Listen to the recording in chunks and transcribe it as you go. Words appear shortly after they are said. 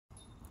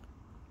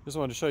Just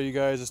wanted to show you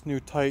guys this new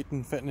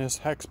Titan Fitness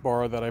Hex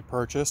bar that I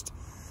purchased.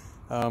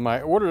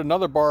 I ordered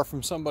another bar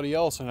from somebody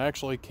else and it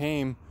actually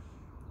came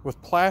with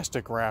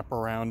plastic wrap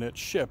around it,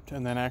 shipped,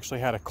 and then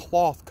actually had a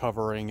cloth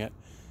covering it.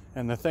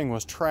 And the thing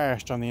was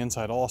trashed on the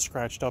inside, all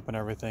scratched up and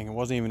everything. It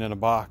wasn't even in a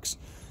box.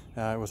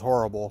 It was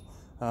horrible.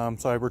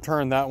 So I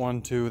returned that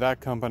one to that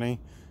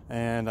company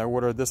and I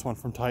ordered this one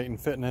from Titan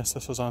Fitness.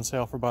 This was on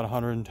sale for about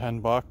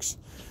 110 bucks.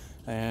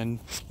 And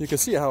you can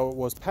see how it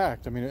was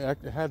packed. I mean, it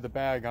had the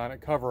bag on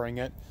it covering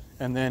it,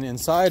 and then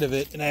inside of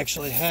it, it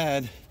actually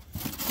had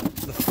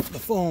the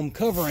foam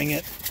covering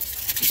it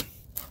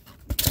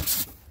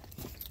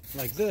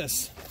like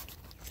this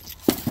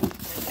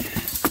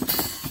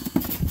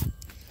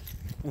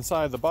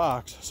inside the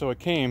box. So it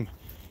came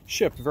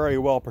shipped very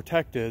well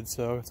protected.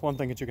 So it's one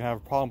thing that you can have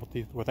a problem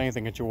with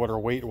anything that you order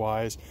weight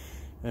wise,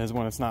 is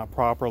when it's not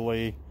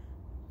properly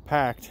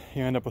packed,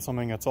 you end up with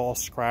something that's all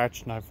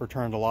scratched. And I've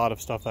returned a lot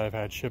of stuff that I've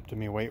had shipped to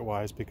me weight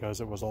wise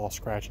because it was all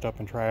scratched up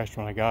and trashed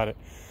when I got it.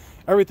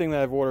 Everything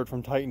that I've ordered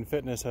from Titan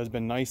Fitness has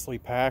been nicely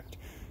packed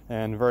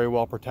and very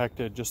well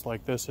protected, just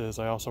like this is.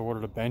 I also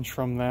ordered a bench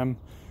from them,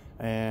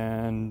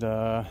 and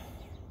what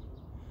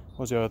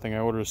was the other thing? I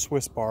ordered a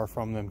Swiss bar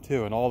from them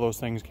too, and all those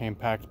things came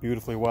packed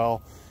beautifully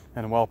well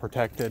and well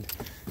protected.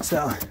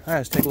 So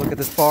let's take a look at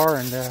this bar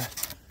and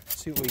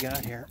see what we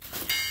got here.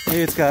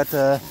 It's got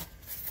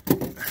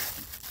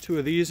two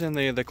of these and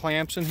the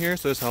clamps in here,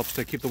 so this helps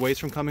to keep the weights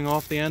from coming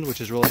off the end,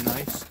 which is really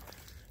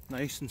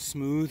nice and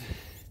smooth.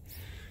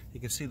 You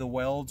can see the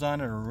welds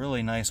on it are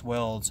really nice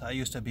welds. I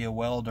used to be a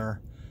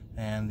welder,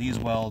 and these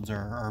welds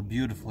are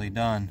beautifully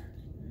done.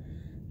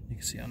 You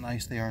can see how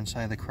nice they are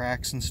inside the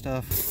cracks and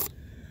stuff.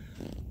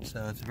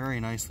 So it's a very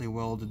nicely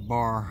welded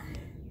bar,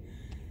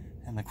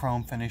 and the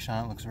chrome finish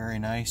on it looks very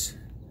nice.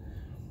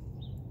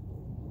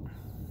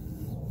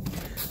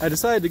 I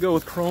decided to go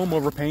with chrome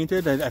over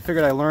painted. I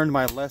figured I learned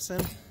my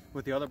lesson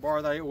with the other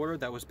bar that I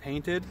ordered that was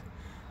painted.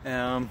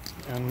 And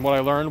what I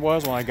learned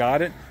was, when I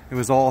got it, it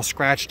was all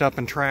scratched up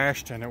and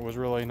trashed, and it was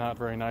really not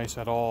very nice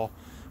at all.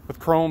 With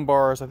chrome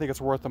bars, I think it's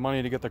worth the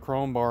money to get the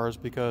chrome bars,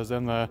 because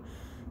then you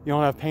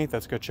don't have paint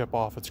that's going to chip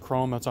off. It's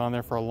chrome that's on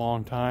there for a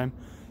long time,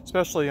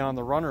 especially on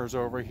the runners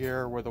over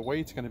here where the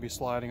weight's going to be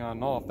sliding on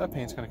and off. That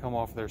paint's going to come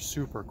off there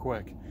super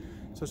quick.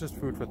 So it's just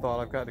food for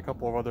thought. I've got a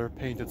couple of other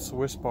painted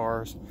Swiss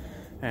bars,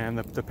 and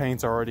the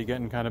paint's already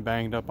getting kind of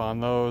banged up on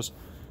those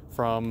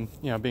from,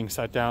 you know, being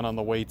set down on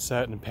the weight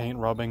set and paint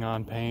rubbing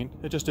on paint.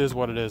 It just is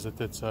what it is.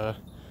 It's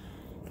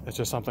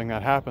just something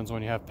that happens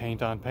when you have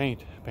paint on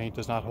paint. Paint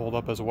does not hold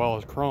up as well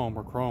as chrome,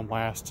 or chrome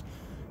lasts.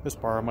 This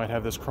bar might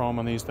have this chrome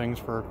on these things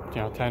for,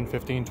 10,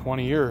 15,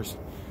 20 years.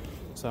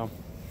 So,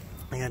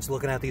 again, just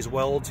looking at these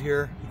welds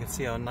here, you can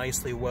see how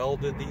nicely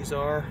welded these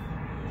are.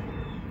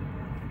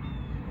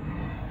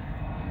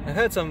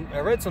 I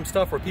read some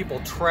stuff where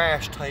people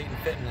trash Titan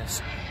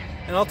Fitness.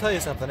 And I'll tell you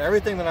something,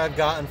 everything that I've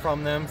gotten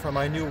from them, from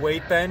my new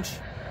weight bench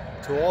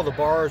to all the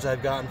bars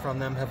I've gotten from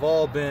them, have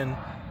all been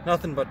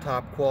nothing but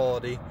top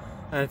quality.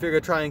 And if you're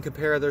going to try and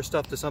compare their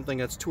stuff to something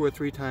that's 2 or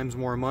 3 times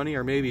more money,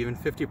 or maybe even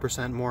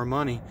 50% more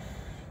money,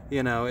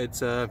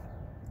 it's as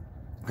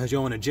you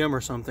own a gym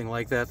or something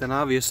like that, then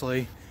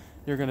obviously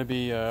you're going to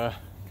be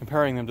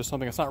comparing them to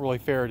something that's not really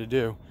fair to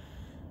do.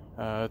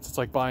 It's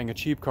like buying a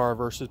cheap car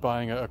versus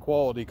buying a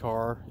quality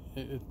car.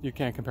 You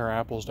can't compare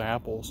apples to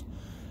apples.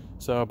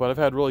 So, but I've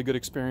had really good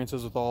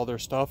experiences with all their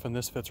stuff, and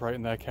this fits right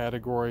in that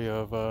category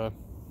of a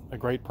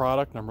great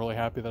product, and I'm really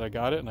happy that I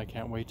got it, and I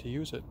can't wait to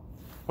use it.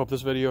 Hope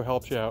this video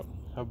helps you out.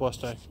 Have a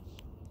blessed day.